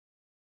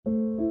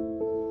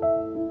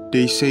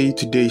They say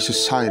today's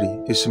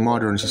society is a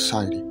modern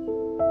society.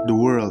 The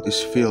world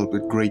is filled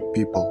with great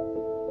people,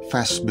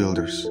 fast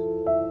builders,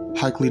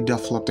 highly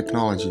developed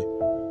technology,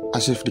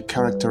 as if the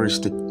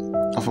characteristic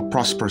of a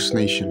prosperous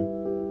nation.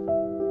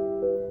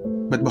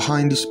 But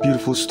behind this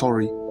beautiful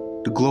story,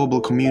 the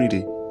global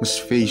community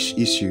must face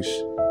issues.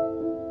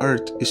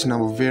 Earth is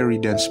now a very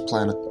dense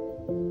planet.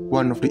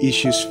 One of the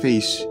issues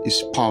faced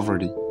is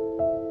poverty.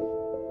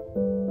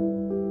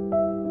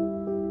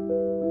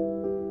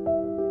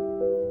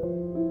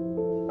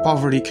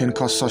 Poverty can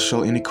cause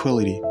social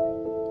inequality.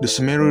 The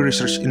Sumeru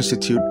Research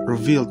Institute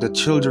revealed that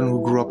children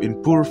who grew up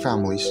in poor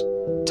families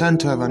tend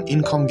to have an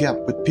income gap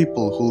with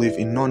people who live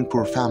in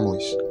non-poor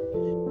families.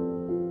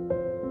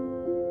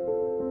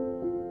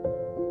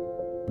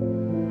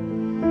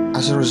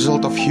 As a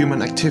result of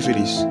human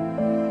activities,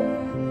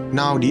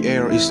 now the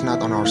air is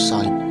not on our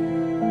side,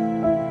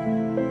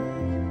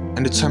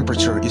 and the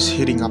temperature is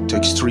heating up to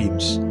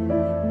extremes.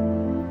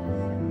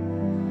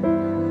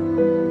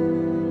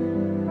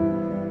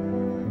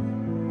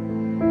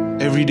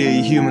 Every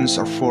day, humans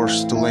are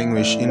forced to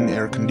languish in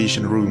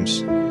air-conditioned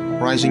rooms.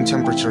 Rising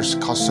temperatures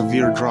cause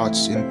severe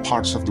droughts in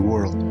parts of the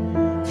world.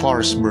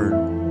 Forests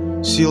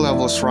burn. Sea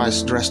levels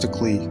rise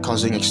drastically,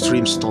 causing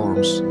extreme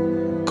storms.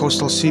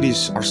 Coastal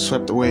cities are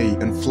swept away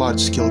and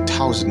floods kill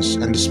thousands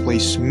and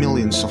displace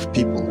millions of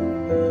people.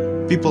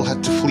 People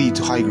had to flee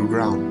to higher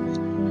ground.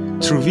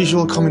 Through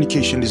visual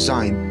communication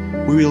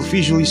design, we will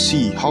visually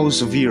see how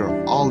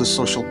severe all the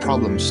social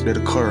problems that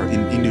occur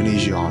in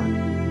Indonesia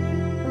are.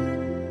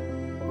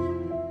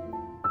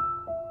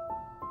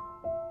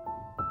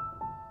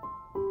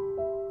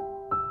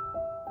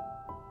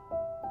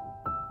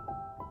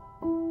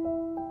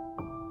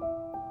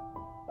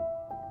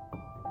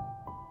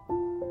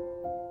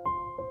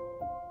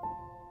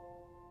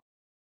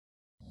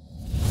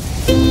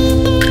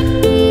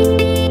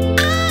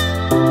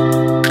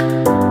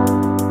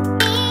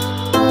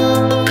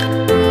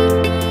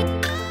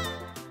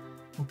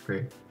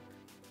 Okay.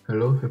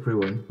 Hello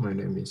everyone, my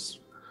name is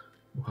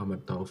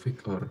Mohammad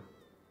Taufiq, or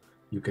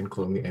you can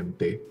call me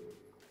Emte.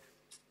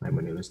 I'm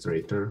an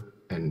illustrator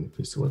and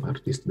visual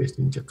artist based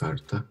in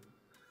Jakarta.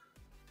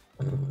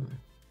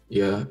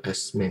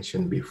 As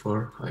mentioned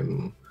before,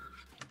 I'm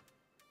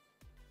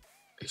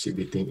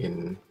exhibiting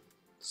in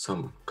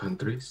some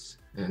countries,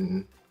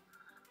 and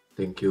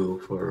thank you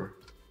for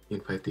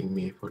inviting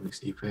me for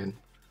this event.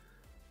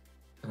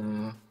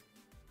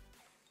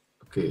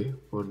 Okay,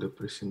 for the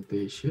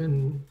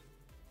presentation,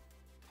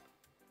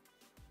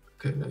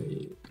 can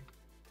I?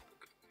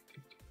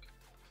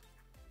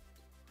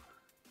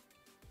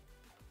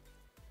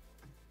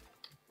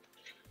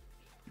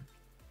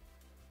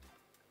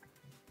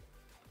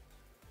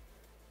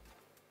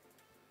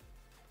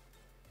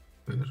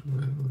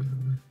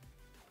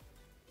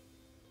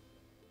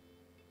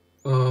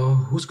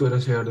 Who's gonna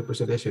share the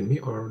presentation, me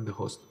or the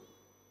host?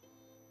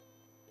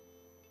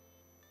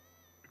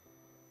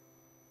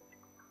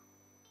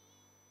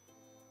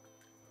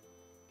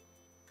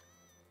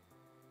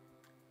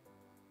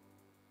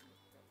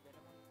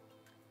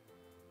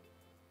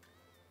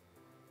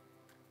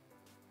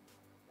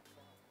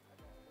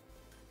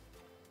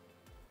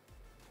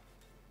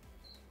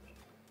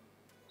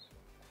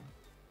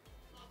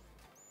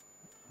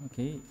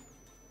 Okay.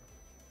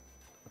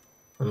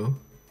 Hello.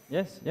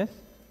 Yes,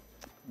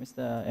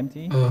 Mr.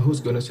 MT. Who's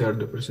gonna share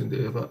the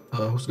presentation?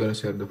 Who's gonna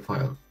share the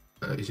file?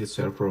 Is it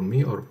shared from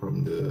me or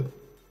from the?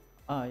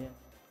 Yeah.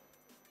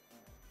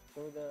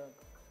 So the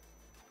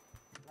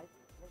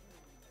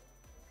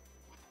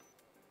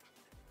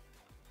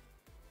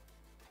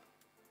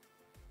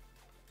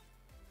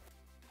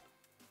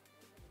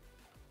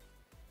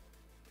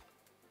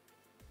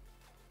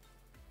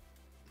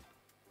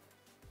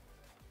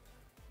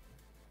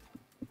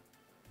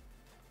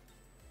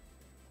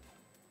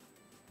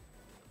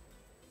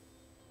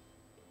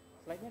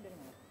slide-nya dari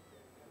mana?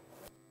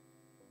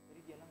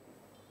 Dari dia langsung.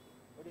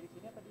 Oh, dari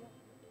sini apa dia?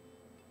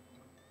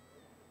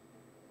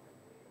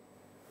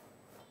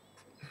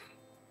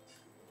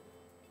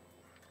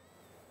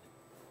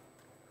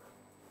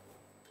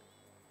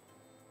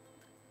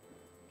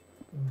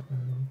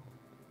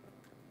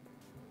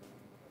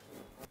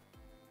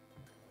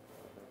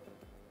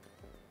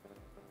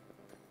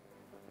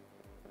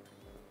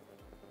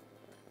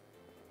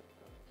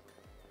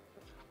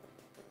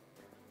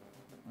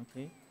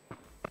 Okay.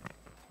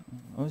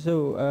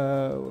 Also,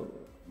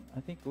 I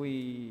think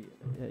you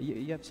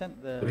have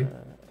sent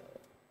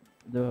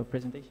the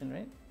presentation,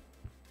 right?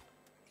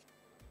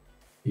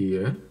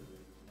 Yeah.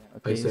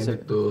 Okay, I sent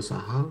it to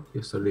Sahal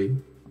yesterday.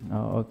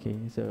 Oh, okay.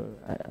 So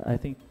I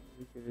think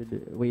we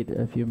could wait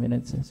a few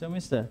minutes. So,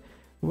 Mister,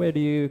 where do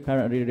you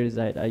currently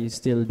reside? Are you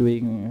still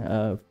doing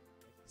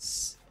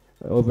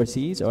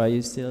overseas, or are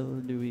you still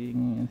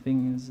doing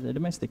things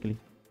domestically?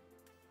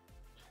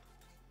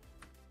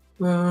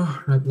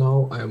 Right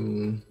now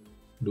I'm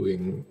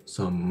doing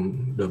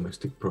some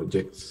domestic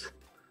projects.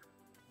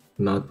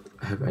 Not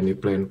have any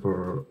plan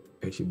for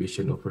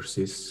exhibition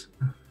overseas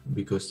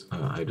because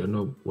I don't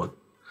know what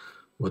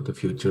the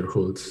future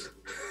holds.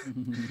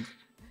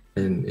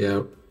 And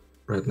yeah,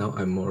 right now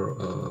I'm more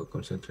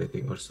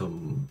concentrating on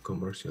some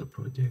commercial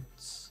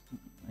projects.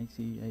 I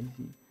see, I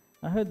see.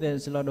 I heard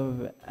there's a lot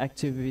of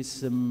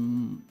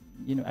activism,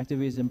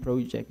 activism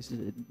projects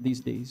these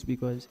days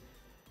because,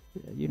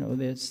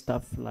 there's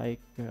stuff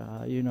like,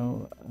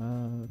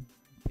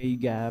 pay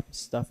gap,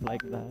 stuff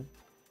like that.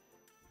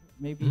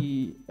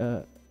 Maybe,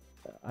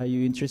 are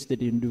you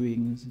interested in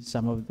doing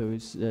some of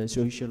those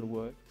social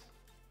work?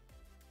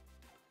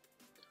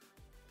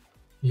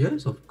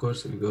 Yes, of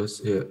course,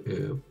 because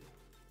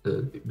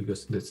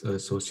because that's a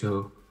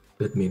social.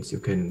 That means you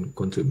can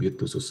contribute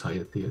to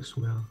society as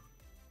well.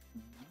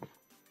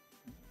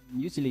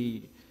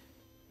 Usually,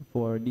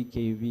 for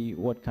DKV,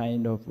 what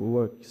kind of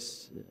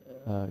works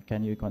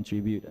can you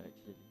contribute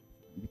actually?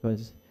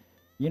 Because,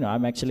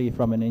 I'm actually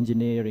from an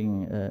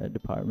engineering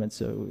department,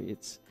 so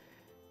it's,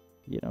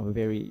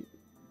 very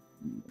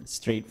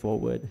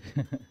straightforward.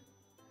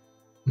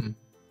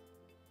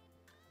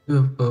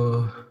 Yeah,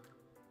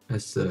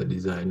 as a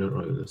designer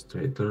or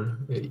illustrator,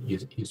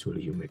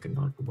 usually you make an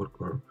artwork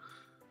or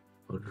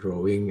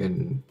drawing,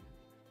 and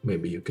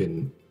maybe you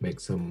can make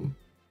some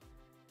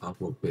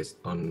artwork based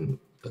on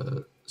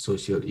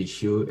social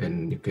issue,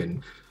 and you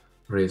can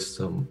raise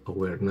some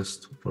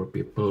awareness for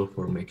people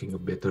for making a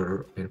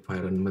better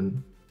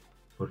environment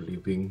for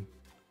living.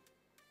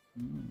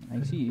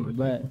 I see,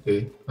 but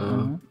okay.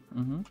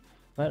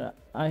 But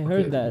I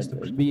heard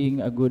that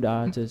being a good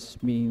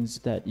artist means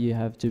that you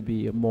have to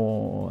be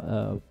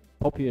more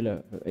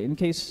popular. In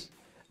case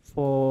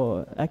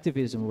for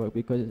activism work,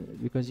 because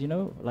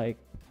like,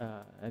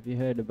 have you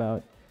heard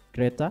about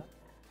Greta?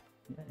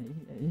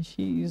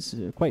 She's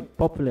quite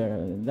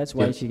popular. That's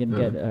why she can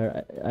get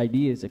her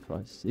ideas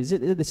across. Is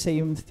it the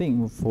same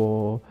thing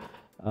for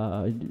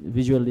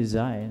visual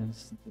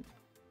designs?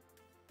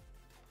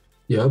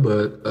 Yeah,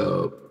 but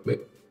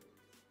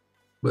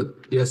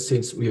yes,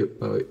 since we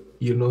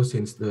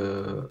since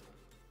the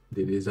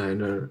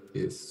designer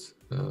is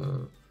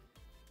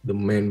the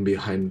man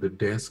behind the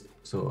desk,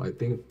 so I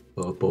think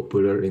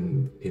popular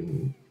in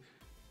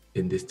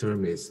this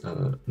term is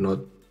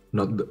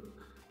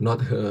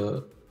not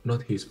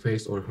his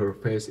face or her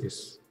face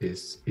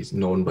is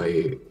known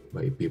by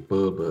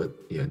people, but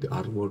yeah, the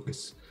artwork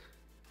is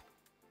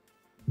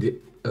the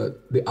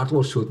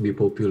artwork should be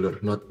popular,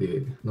 not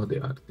the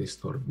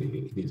artist or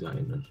the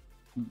designer.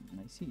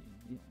 I see.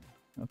 Yeah.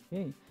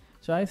 Okay.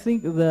 So I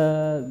think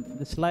the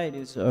slide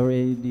is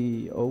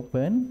already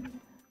open.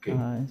 Okay.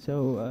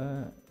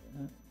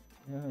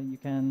 You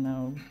can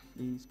now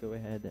please go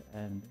ahead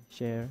and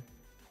share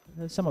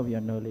some of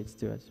your knowledge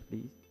to us,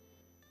 please.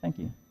 Thank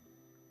you.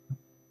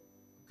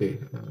 Okay.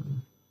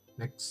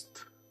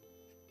 Next.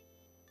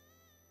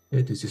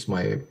 Yeah, this is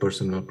my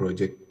personal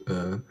project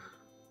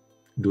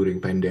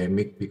during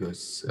pandemic,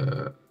 because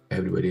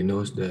everybody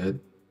knows that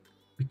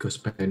because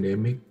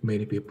pandemic,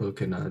 many people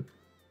cannot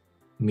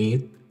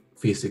meet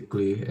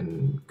physically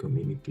and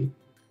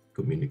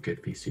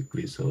communicate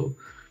physically. So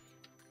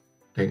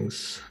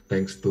thanks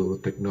to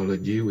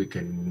technology, we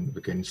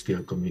can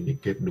still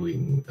communicate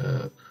doing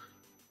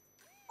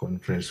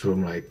conference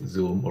room like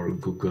Zoom or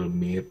Google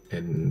Meet,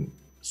 and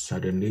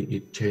suddenly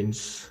it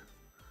changed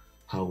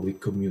how we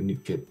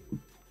communicate.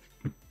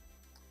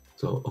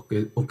 So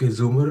okay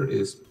Zoomer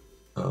is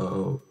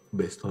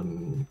based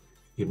on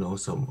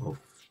some of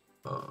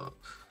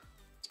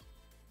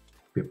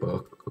people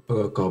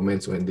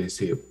comments when they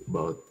say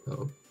about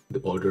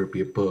the older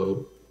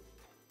people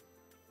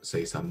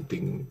say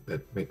something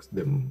that makes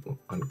them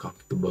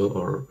uncomfortable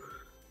or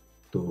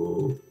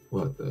to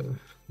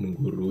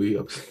menggurui.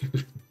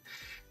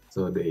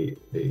 So they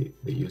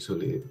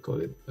usually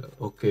call it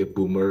okay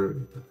boomer.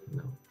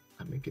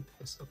 I make it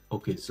as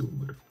okay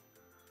Zoomer.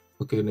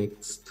 Okay,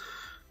 next.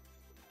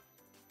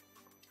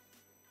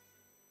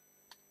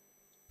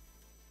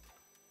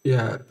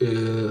 Yeah,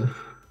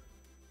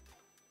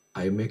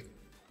 I make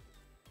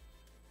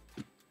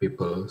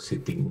people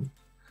sitting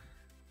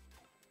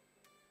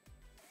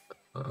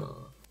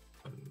on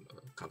a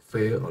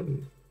cafe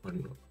on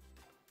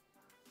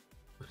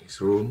his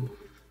room,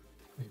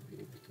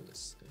 maybe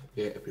because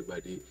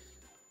everybody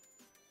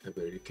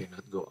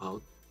cannot go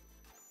out,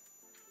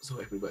 so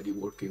everybody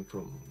working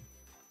from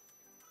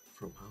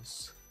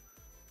house.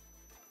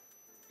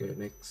 Okay,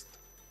 next.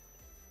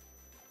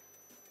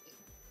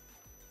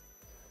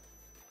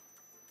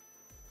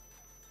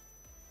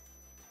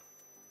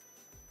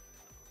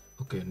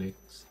 Okay,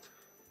 next.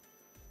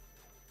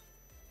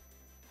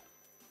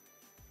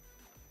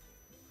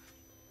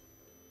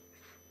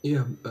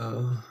 Yeah,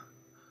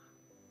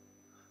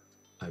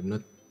 I'm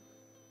not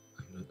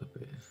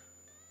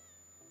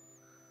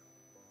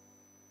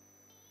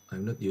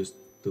used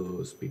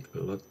to speak a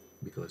lot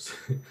because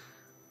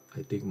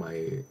I think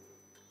my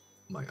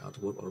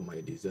artwork or my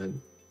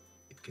design,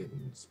 it can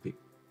speak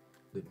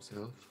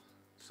themselves.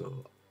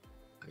 So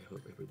I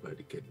hope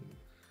everybody can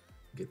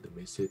get the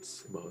message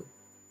about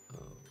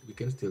we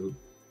can still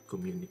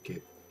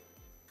communicate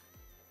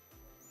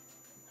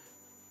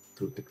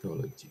through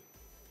technology.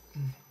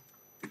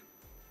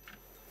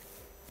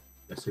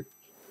 That's it.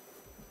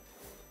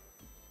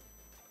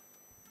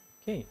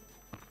 Okay.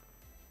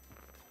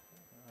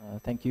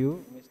 Thank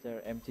you,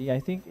 Mr. Emte. I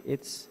think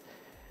it's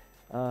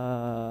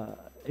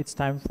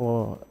time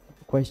for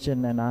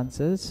question and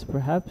answers.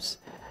 Perhaps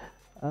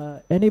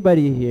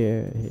anybody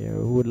here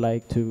who would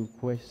like to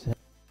questions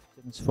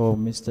for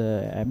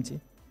Mr. Emte?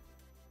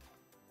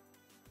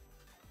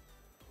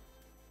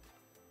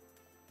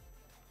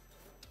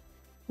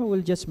 Well,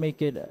 we'll just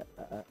make it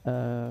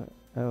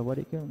what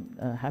do you call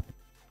a happy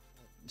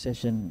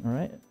session, all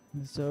right?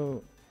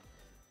 So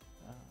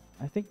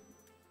I think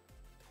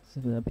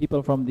the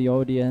people from the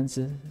audience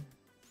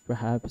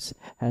perhaps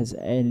has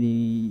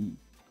anything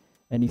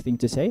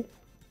to say.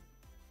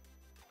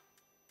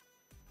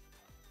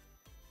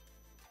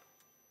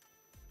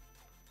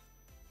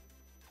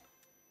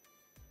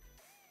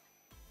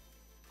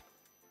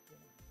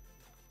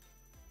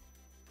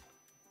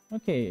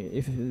 Okay,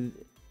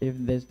 if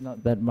there's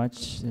not that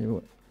much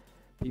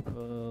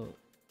people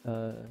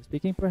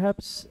speaking,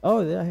 perhaps.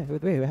 Oh,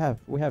 wait,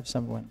 we have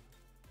someone.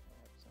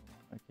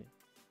 Okay.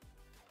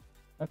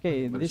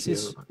 Okay, this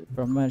is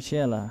from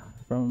Marcella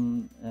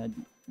from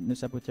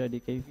Nusa Putra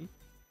DKV.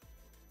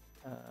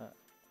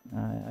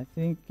 I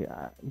think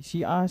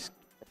she asked.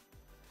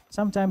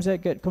 Sometimes I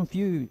get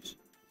confused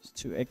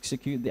to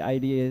execute the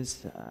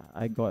ideas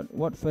I got.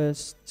 What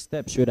first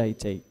step should I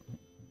take?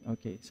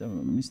 Okay, so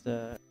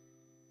Mr.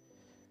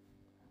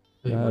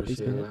 Hey,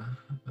 Marcella,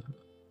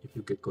 if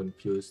you get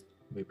confused,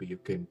 maybe you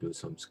can do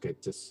some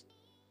sketches.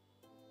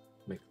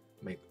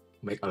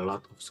 Make a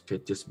lot of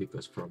sketches,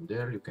 because from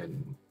there you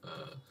can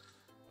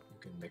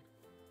make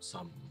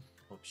some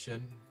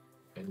option,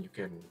 and you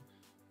can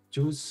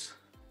choose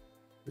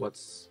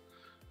what's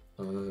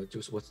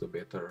the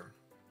better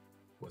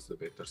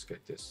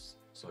sketches,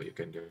 so you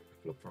can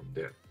develop from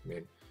there. I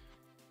mean,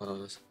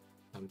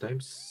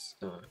 sometimes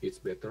it's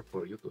better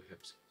for you to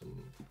have some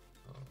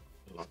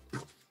a lot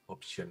of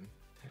option,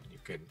 and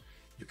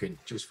you can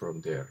choose from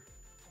there.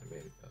 I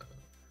mean,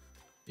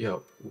 yeah,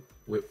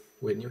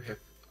 when you have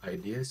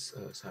ideas,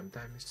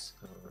 sometimes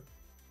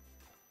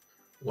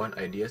one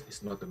idea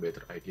is not a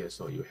better idea,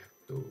 so you have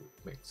to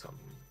make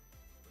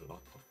a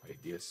lot of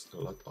ideas, a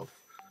lot of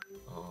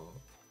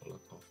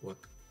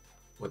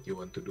what you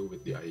want to do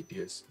with the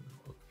ideas.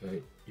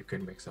 Okay, you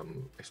can make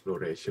some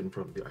exploration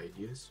from the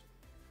ideas,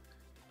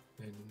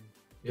 and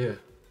yeah,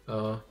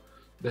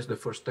 that's the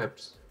first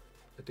steps.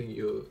 I think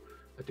you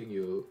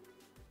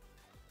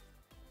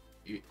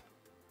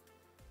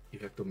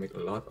have to make a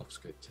lot of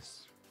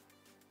sketches.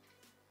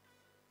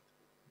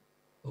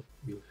 Hope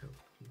will help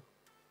you.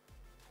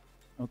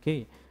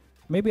 Okay,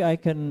 maybe I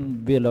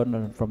can build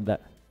on from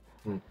that.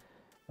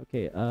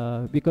 Okay,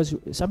 because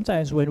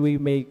sometimes when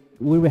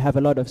we have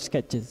a lot of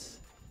sketches,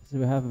 so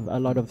we have a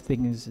lot of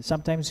things.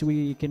 Sometimes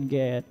we can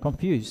get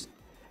confused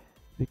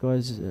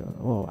because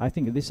I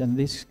think this and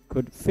this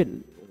could fit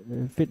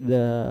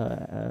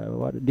the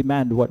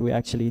what we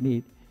actually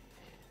need.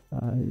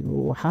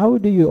 How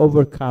do you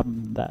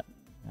overcome that,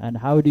 and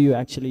how do you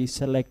actually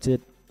select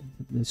it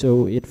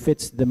so it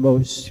fits the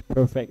most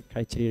perfect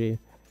criteria?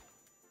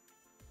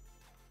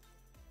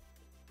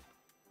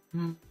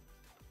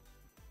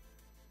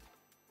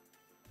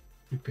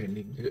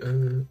 Depending,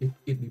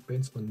 it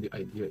depends on the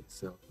idea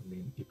itself. I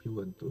mean, if you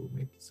want to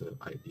make some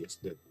ideas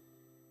that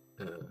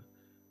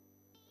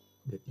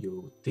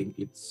you think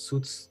it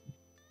suits,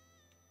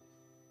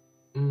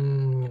 I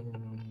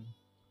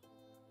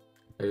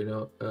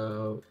don't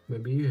know.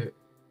 Maybe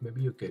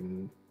you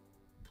can,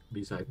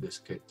 beside the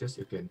sketches,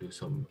 you can do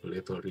some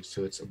little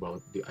research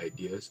about the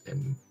ideas,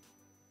 and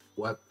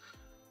what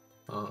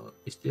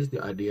is this the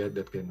idea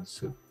that can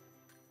suit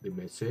the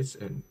message,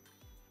 and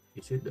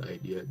is it the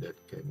idea that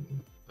can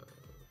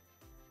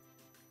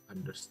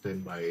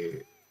understand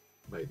by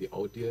the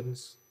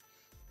audience,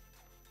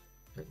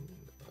 and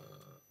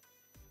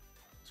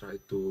try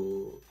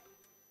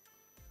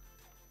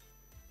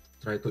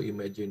to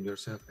imagine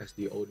yourself as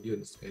the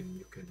audience, and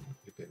you can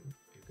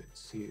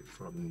see it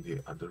from the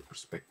other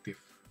perspective.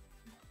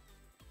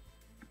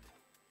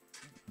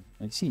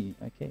 I see.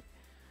 Okay.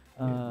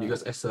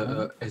 Because as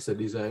a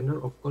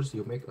designer, of course,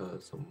 you make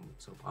some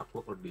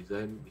artwork or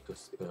design,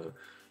 because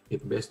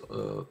it based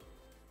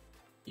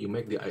you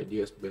make the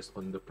ideas based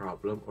on the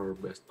problem or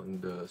based on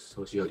the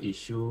social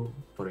issue,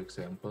 for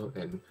example,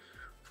 and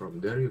from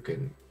there you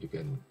can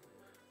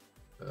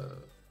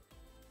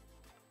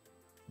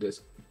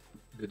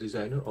the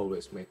designer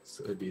always makes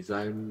a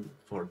design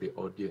for the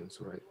audience,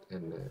 right?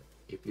 And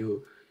if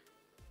you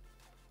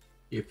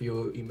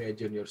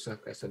imagine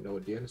yourself as an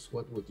audience,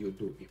 what would you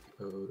do? If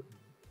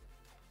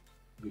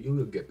you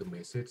will get the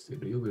message,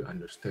 you will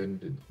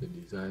understand the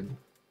design.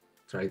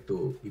 Try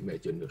to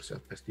imagine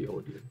yourself as the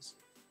audience.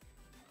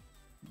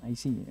 I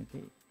see.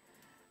 Okay.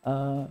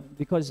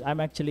 Because I'm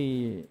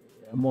actually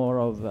more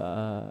of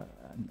an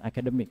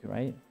academic,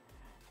 right?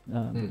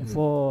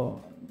 For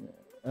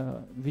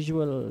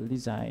visual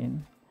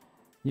design,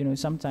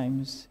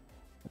 sometimes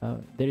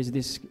there is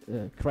this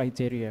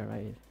criteria,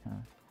 right?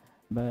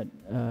 But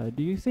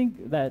do you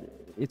think that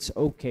it's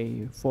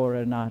okay for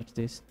an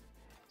artist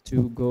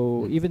to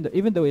go,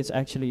 even though it's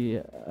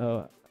actually,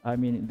 I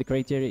mean, the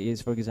criteria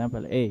is, for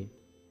example, A,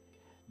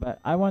 but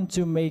I want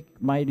to make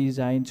my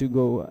design to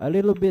go a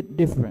little bit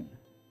different.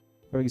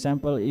 For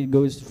example, it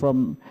goes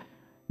from,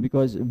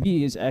 because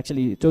B is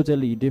actually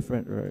totally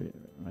different,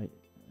 right?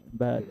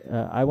 But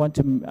I want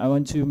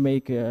to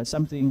make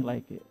something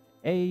like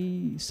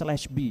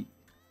A/B,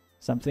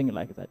 something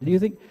like that. Do you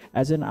think,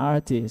 as an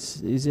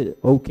artist, is it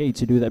okay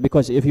to do that?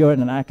 Because if you're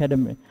an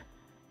academic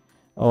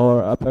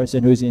or a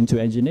person who's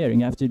into engineering,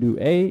 you have to do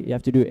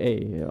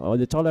A, or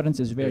the tolerance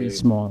is very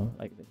small,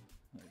 like that.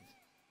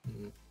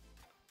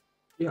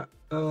 Yeah,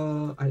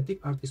 I think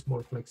art is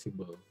more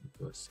flexible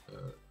because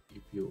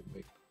if you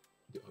make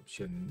the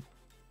option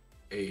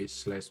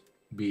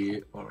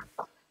A/B, or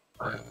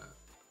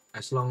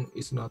as long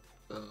it's not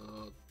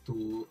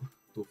too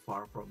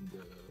far from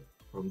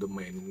the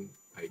main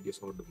ideas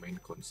or the main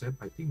concept,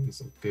 I think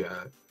it's okay,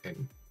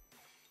 and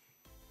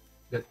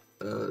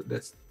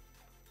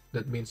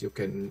that means you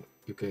can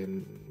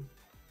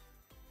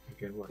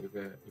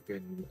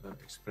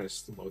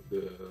express about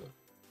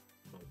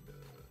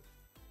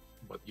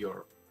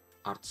your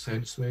art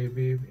sense,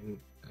 maybe,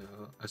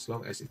 as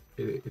long as it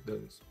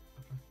doesn't,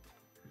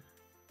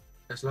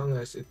 as long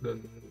as it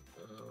don't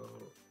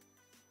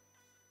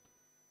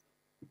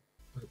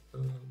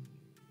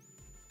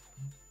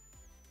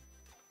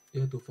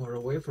too far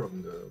away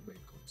from the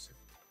main concept.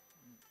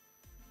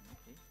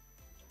 Okay.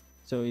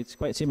 So it's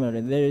quite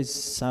similar. There is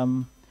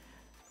some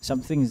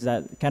things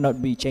that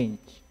cannot be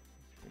changed,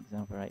 for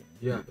example, right?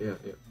 Yeah.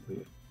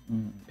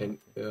 And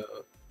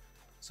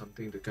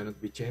something that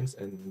cannot be changed,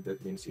 and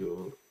that means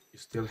you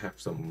still have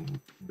some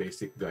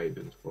basic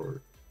guidance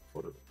for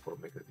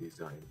make a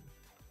design.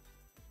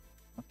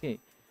 Okay,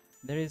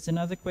 there is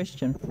another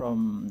question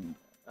from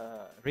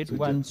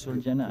Ridwan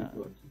Suljana.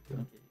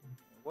 Okay.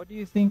 What do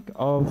you think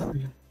of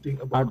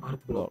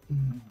art block?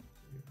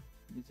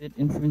 Is it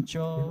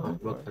influential?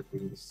 Art block, I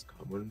think, is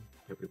common.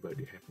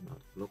 Everybody have an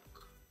art block.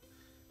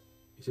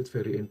 Is it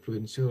very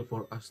influential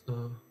for us?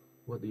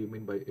 What do you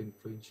mean by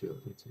influential?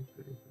 Is it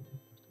very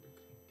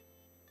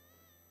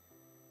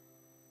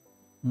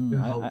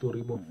how to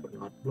remove an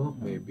art block?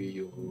 Maybe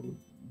you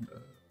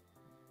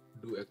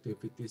do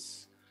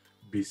activities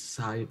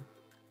beside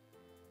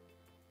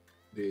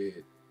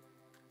the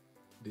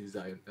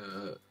design,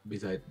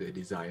 beside the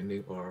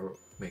designing or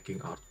making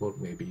artwork.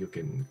 Maybe you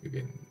can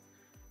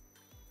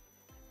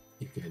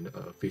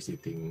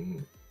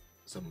visiting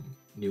some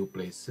new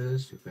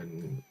places. You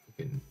can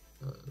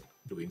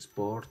doing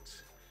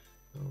sports,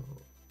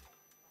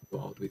 go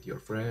out with your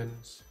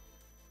friends,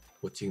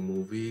 watching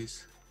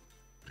movies,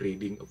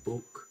 reading a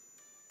book.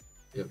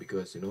 Yeah,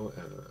 because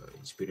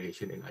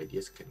inspiration and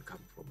ideas can come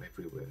from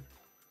everywhere.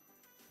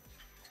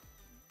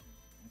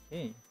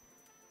 Okay,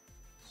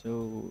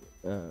 so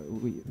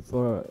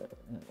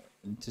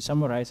to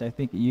summarize, I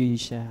think you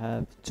should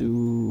have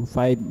to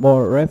find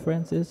more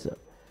references,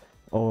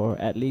 or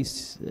at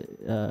least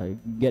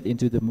get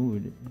into the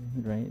mood,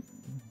 right?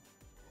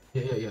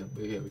 Yeah.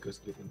 Because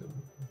get in the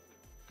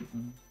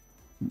mood.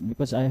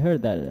 Because I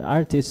heard that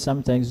artists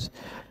sometimes,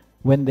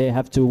 when they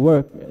have to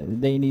work,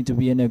 they need to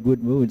be in a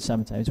good mood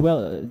sometimes.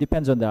 Well, it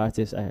depends on the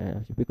artist.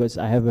 Because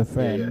I have a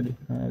friend.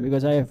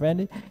 Because I have a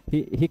friend,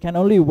 he can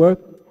only work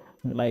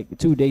like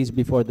 2 days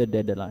before the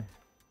deadline.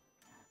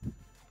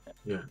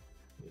 Yeah.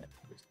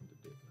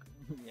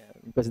 Yeah,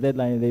 because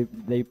deadline,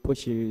 they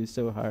push you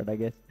so hard, I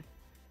guess.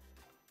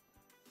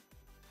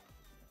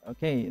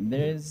 Okay,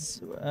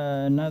 there's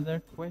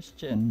another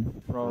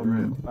question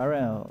from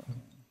Farrell.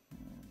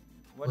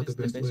 What is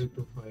the best way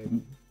to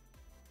find?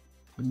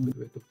 What's the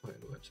way to find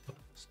what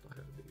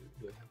style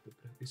do I have to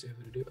practice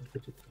every day, or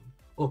does it come?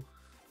 Oh,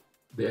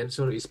 the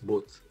answer is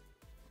both.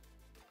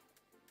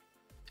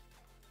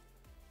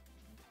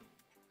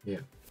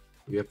 Yeah,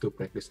 you have to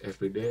practice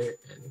every day,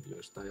 and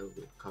your style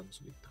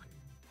comes with time.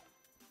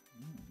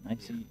 I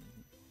see.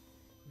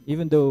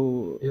 Even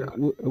though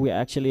we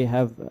actually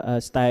have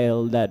a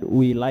style that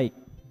we like,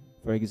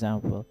 for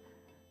example,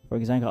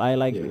 I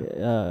like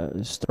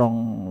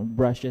strong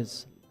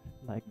brushes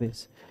like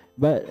this,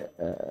 but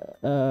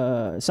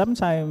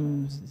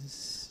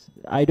sometimes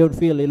I don't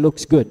feel it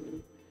looks good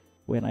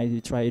when I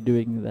try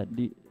doing that.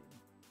 Do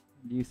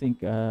you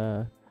think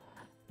I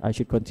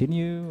should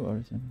continue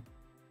or something?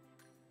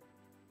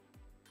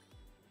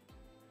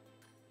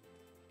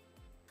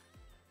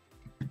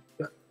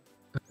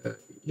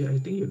 Yeah, I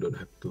think you don't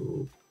have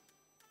to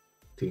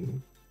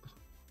think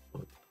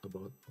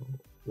about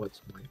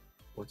what's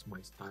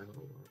my style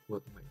or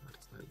what my art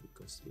style,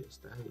 because your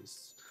style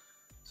is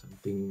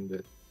something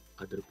that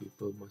other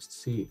people must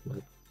see,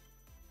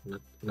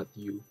 not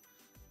you.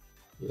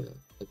 Yeah,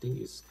 I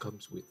think it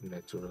comes with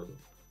natural.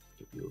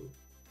 If you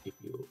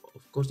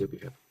of course, if you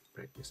have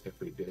practice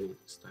every day,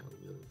 style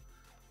will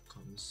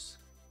comes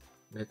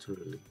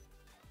naturally.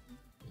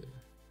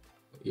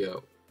 Yeah.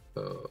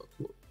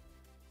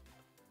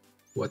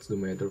 What's the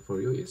matter for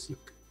you is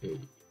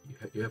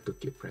you have to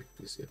keep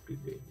practice every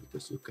day,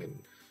 because you can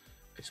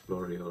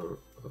explore your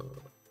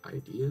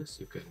ideas,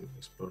 you can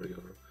explore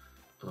your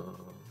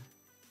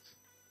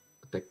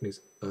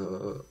techniques,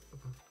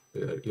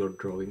 your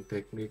drawing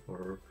technique,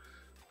 or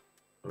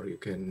you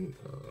can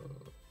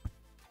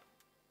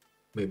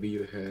maybe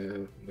you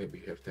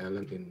have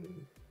talent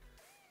in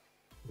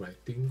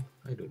writing.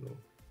 I don't know.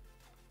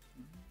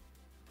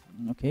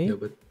 Okay. Yeah,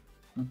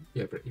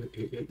 but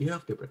yeah, you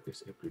have to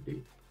practice every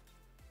day.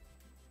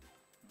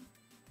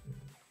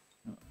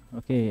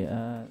 Okay.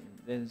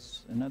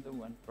 There's another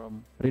one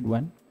from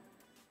Ridwan.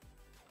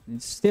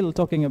 It's still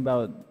talking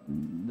about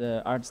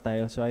the art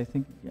style, so I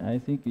think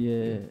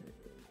yeah,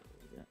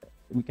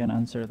 we can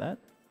answer that.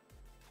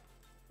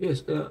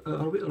 Yes,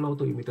 are we allowed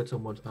to imitate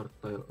someone's art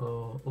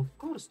style? Of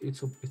course,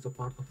 it's a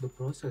part of the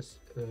process.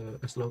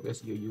 As long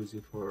as you use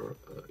it for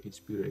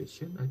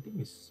inspiration, I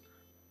think it's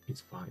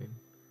fine.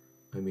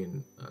 I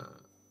mean,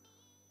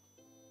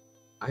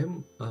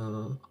 I'm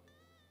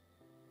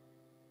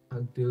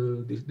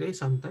until this day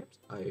sometimes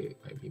I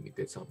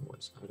imitate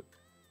someone's art.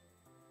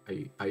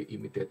 I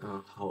imitate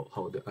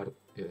how the art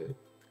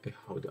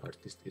how the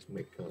artist is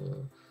make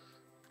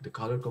the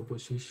color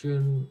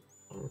composition,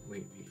 or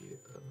maybe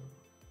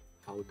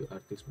how the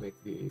artist make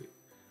the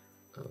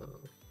uh,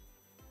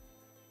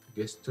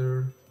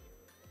 gesture.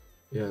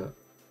 Yeah,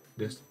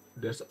 there's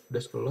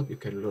a lot you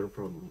can learn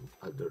from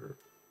other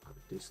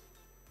artists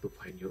to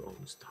find your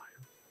own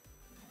style.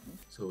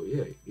 So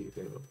yeah, you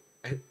can,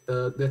 and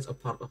that's a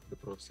part of the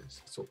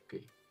process. It's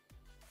okay.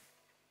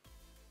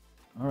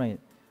 All right.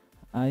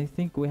 I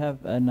think we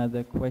have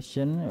another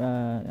question.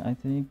 I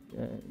think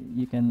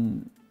you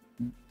can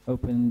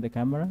open the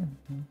camera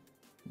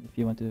if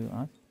you want to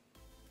ask.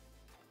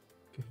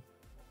 Okay.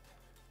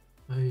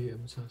 I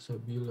am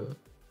Salsabila.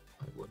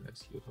 I want to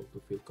ask you how to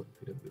feel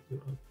confident with your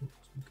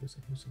artworks because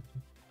I have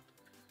something.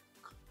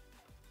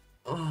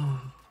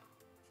 Ah,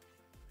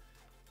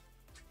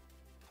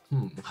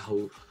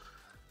 how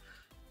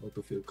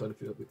to feel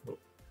confident with work?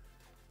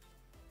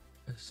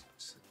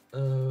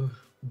 Uh,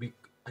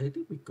 I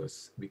think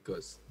because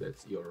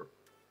that's your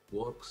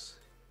works.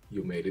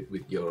 You made it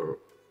with your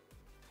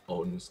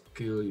own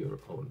skill, your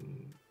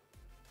own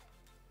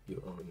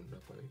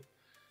apa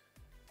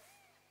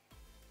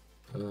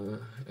ya,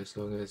 as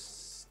long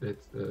as that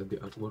the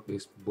artwork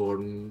is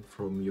born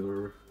from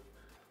your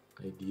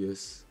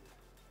ideas,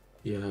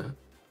 yeah,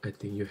 I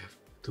think you have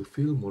to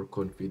feel more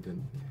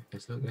confident.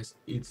 As long as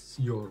it's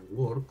your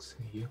works,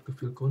 you have to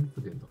feel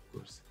confident, of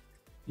course.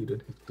 You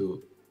don't have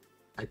to,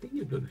 I think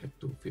you don't have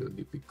to feel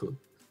difficult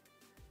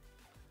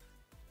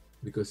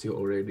because you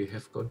already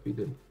have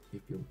confidence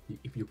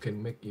if you can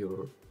make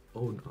your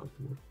own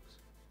artworks.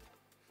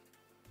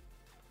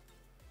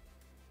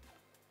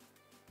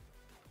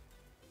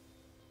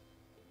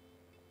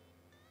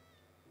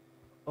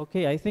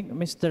 Okay, I think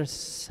Mr.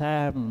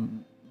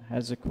 Sam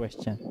has a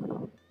question.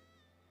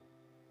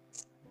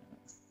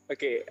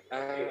 Okay.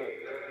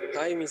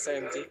 Hi, Mr.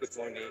 Emte. Good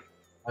morning.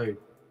 Hi.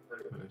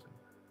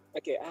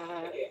 Okay.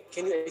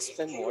 Can you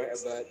explain more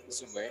about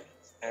Zoomer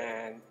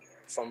and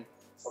from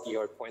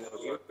your point of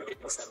view, there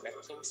are some bad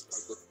things or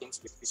good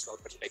things with visual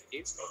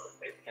perspective?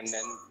 And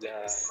then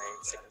my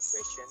second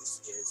question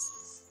is,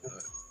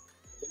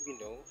 when we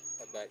know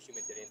about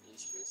humanitarian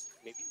issues,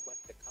 maybe what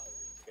the color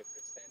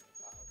represent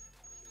about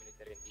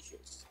humanitarian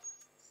issues?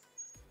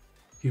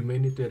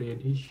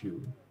 Humanitarian issue.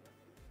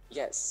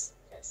 Yes.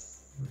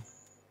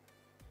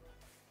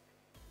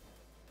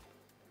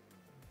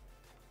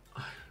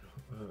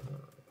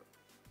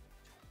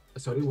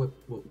 Sorry, what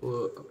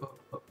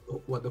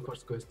the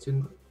first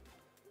question?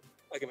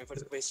 Okay, my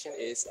first question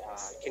is,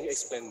 can you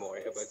explain more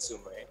about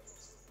Zoomer?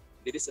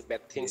 There is a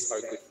bad things or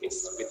good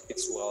things with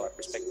visual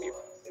perspective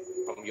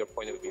from your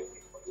point of view?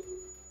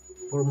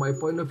 For my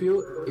point of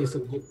view, it's a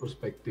good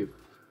perspective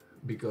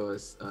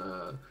because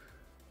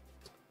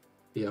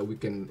yeah, we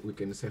can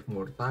save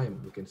more time,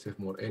 we can save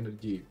more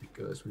energy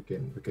because we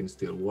can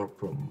still work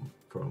from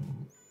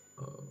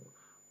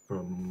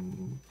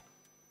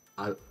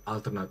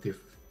alternative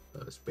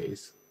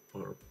space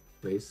or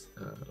place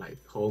like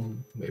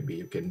home. Maybe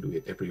you can do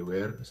it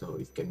everywhere, so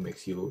it can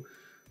makes you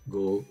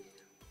go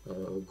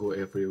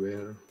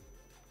everywhere,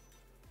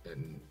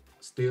 and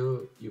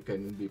still you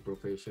can be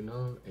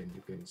professional and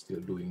you can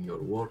still doing your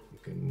work. You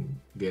can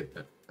get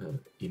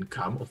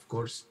income, of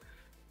course,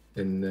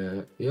 and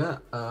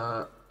yeah,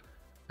 I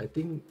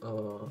think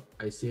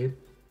I see it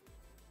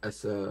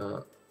as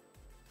a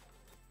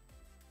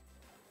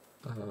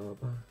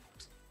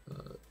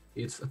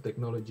it's a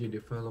technology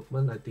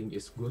development. I think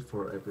it's good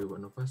for every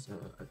one of us.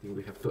 I think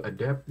we have to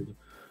adapt.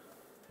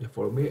 Yeah,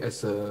 for me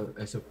as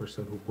a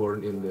person who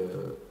born in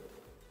the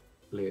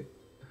late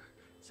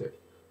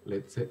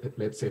late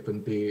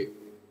 70,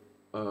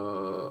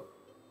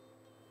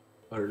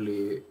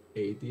 early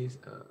 80s,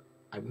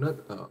 I'm not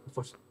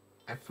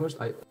at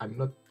first I'm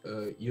not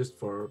used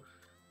for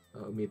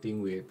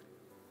meeting with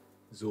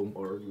Zoom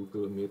or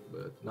Google Meet,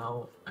 but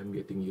now I'm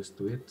getting used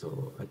to it.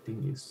 So I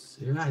think it's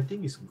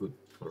good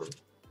for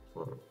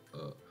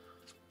uh,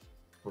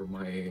 for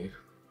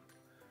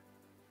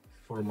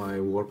my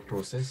work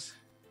process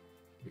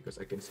because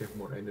I can save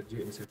more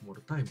energy and save more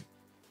time.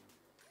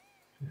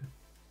 Yeah.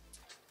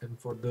 And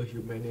for the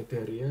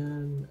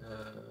humanitarian,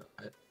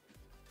 I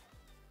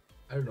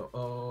don't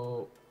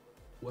know.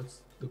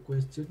 What's the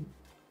question?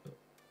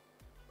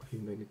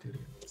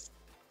 Humanitarian.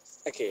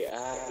 Okay,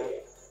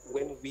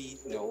 when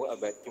we know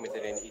about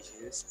humanitarian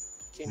issues,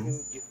 can you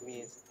give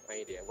me an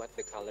idea what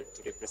the color to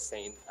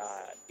represent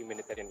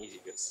humanitarian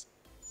issues?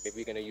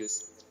 Maybe we're gonna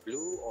use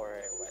blue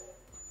or what?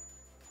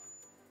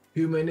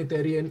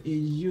 Humanitarian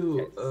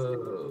issue,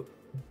 Yes.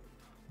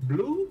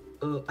 blue.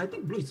 I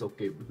think blue is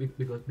okay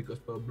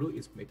because blue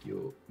is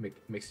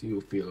makes you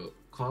feel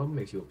calm,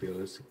 makes you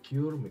feel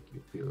secure, make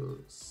you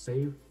feel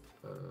safe.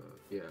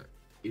 Yeah,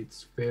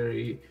 it's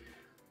very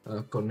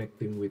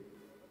connecting with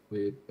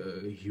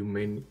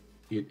human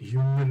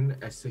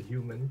as a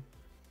human.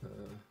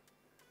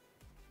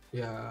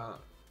 Yeah,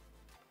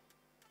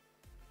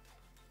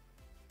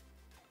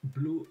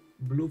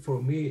 blue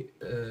for me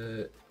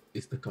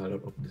is the color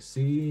of the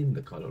scene,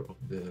 the color of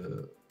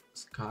the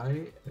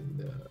sky, and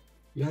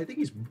yeah, I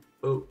think it's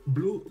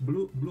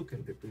blue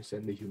can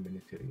represent the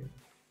humanitarian.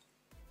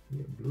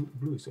 Yeah,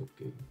 blue is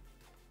okay.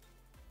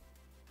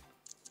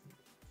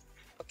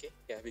 Okay,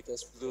 yeah,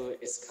 because blue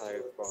is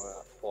color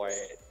for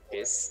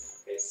this.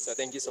 So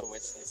thank you so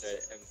much, Mr.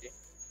 MD.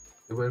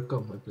 You're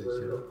welcome, my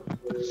pleasure.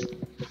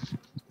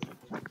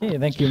 Okay,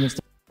 thank you, Mr.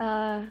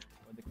 Uh,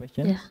 for the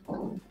questions. yeah.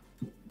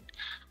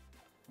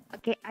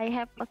 Okay, I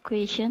have a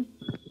question.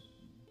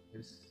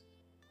 Yes.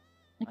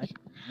 Okay.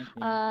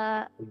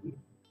 Okay.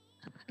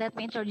 Let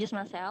me introduce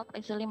myself.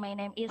 Actually, my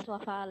name is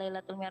Wafa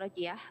Lailatul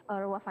Mirojiah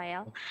or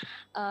Wafael.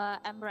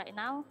 I'm right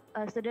now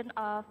a student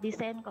of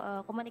design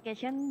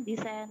communication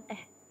visual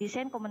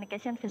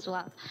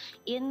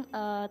in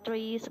 3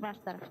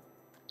 semester.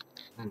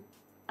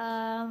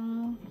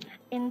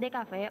 In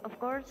DKV, of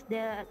course,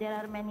 there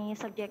are many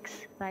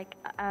subjects like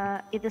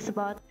it is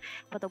about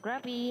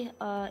photography,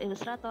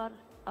 Illustrator,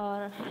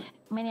 or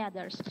many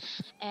others.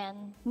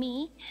 And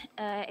me,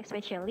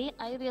 especially,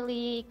 I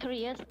really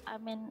curious.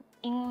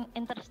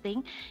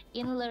 Interesting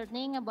in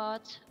learning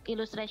about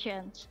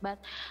illustrations,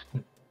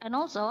 and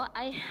also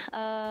I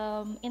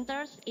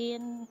interest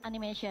in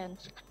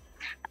animations.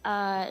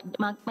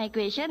 My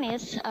question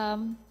is,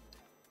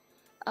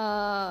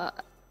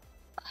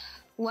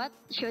 what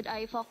should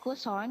I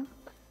focus on?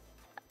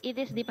 It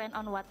is depend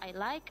on what I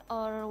like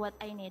or what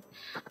I need.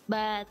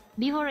 But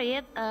before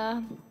it,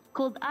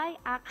 could I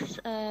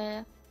ask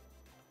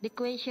the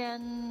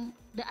question?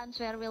 The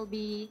answer will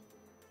be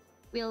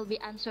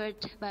answered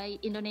by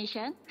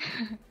Indonesian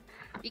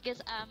because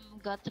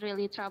got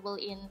really trouble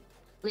in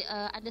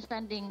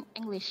understanding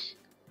English.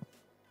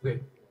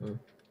 Okay.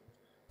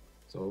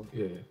 So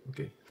yeah,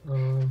 okay.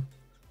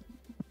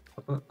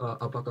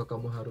 Apakah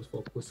kamu harus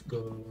fokus ke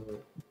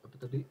apa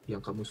tadi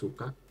yang kamu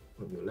suka,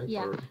 you like,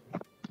 Ya. or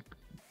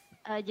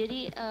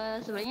Jadi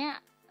sebenarnya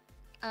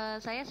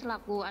saya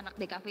selaku anak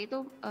DKV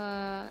itu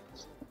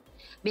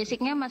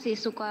basicnya masih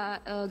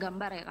suka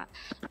gambar ya Kak.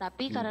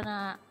 Tapi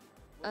karena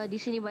di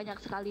sini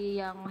banyak sekali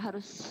yang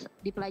harus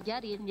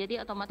dipelajarin,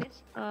 jadi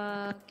otomatis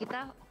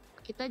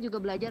kita juga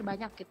belajar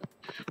banyak gitu.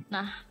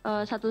 Nah,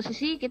 satu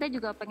sisi kita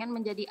juga pengen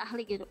menjadi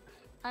ahli gitu.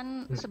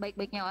 Kan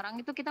sebaik-baiknya orang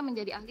itu kita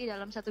menjadi ahli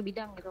dalam satu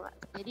bidang gitu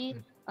Kak. Jadi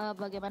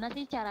bagaimana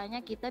sih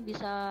caranya kita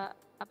bisa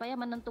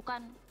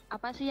menentukan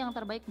apa sih yang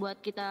terbaik buat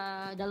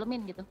kita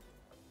dalemin gitu.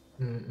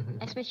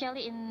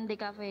 Especially in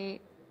DKV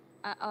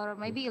or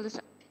maybe gitu.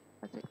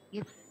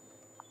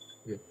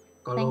 Yeah.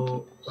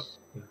 Kalau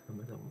ya,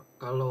 sama-sama.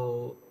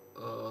 Kalau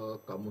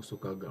kamu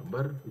suka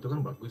gambar itu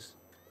kan bagus.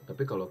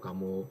 Tapi kalau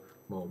kamu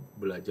mau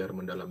belajar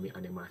mendalami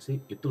animasi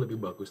itu lebih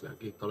bagus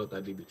lagi. Kalau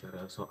tadi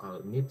bicara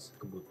soal needs,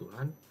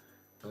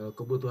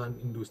 kebutuhan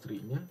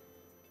industrinya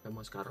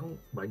emang sekarang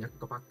banyak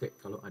kepake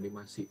kalau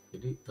animasi.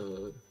 Jadi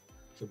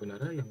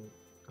sebenarnya yang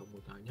kamu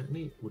tanya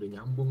nih udah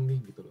nyambung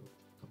nih gitu loh.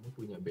 Kamu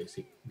punya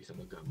basic bisa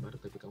ngegambar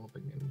tapi kamu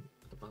pengen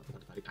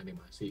tertarik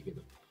animasi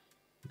gitu.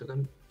 Itu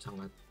kan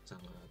sangat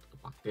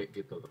kepake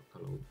gitu loh.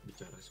 Kalau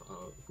bicara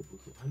soal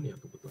kebutuhan ya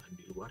kebutuhan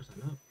di luar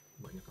sana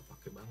banyak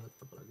kepake banget,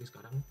 apalagi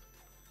sekarang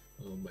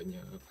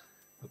banyak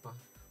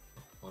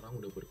orang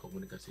udah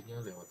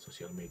berkomunikasinya lewat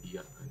sosial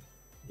media kan.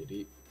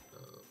 Jadi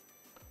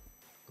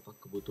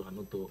kebutuhan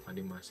untuk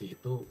animasi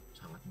itu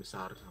sangat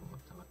besar,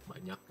 sangat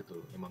banyak gitu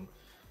loh. Emang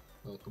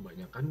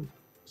kebanyakan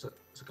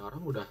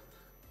sekarang udah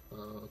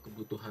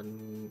kebutuhan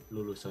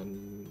lulusan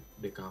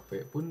DKV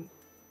pun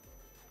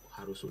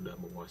harus sudah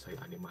menguasai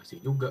animasi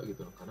juga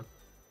gitu loh, karena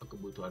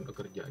kebutuhan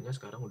pekerjaannya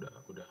sekarang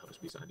udah harus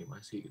bisa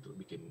animasi gitu,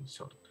 bikin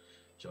short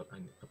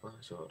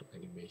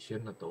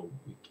animation atau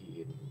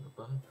bikin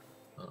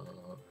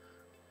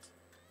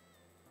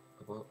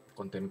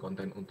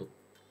konten-konten untuk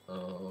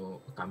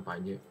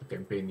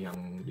campaign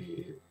yang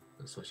di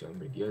sosial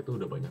media itu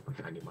udah banyak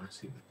pakai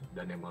animasi gitu.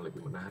 Dan emang lebih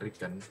menarik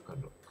kan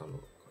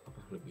kalau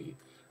lebih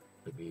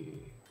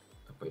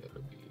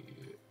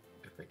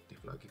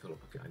efektif lagi kalau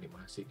pakai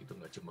animasi gitu,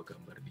 nggak cuma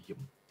gambar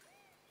diem.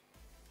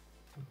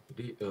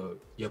 Jadi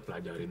ya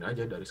pelajarin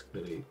aja dari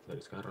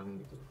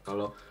sekarang gitu.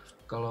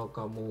 Kalau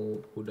kamu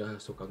udah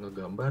suka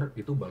ngegambar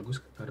itu bagus,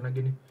 karena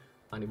gini,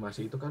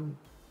 animasi itu kan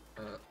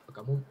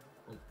kamu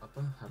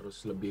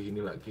harus lebih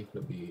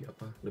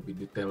lebih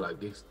detail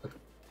lagi,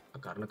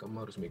 karena kamu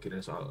harus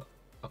mikirin soal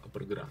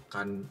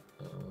pergerakan,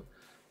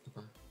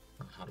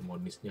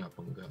 harmonisnya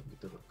apa enggak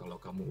gitu loh. Kalau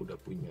kamu udah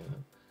punya,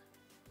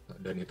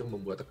 dan itu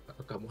membuat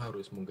kamu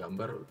harus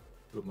menggambar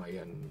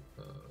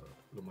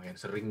lumayan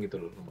sering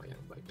gitu loh, lumayan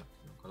banyak.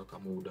 Kalau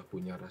kamu udah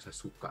punya rasa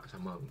suka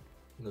sama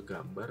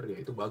ngegambar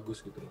ya itu bagus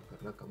gitu loh,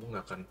 karena kamu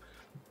nggak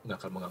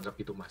akan menganggap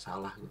itu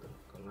masalah gitu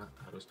loh, karena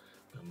harus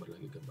gambar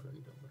lagi.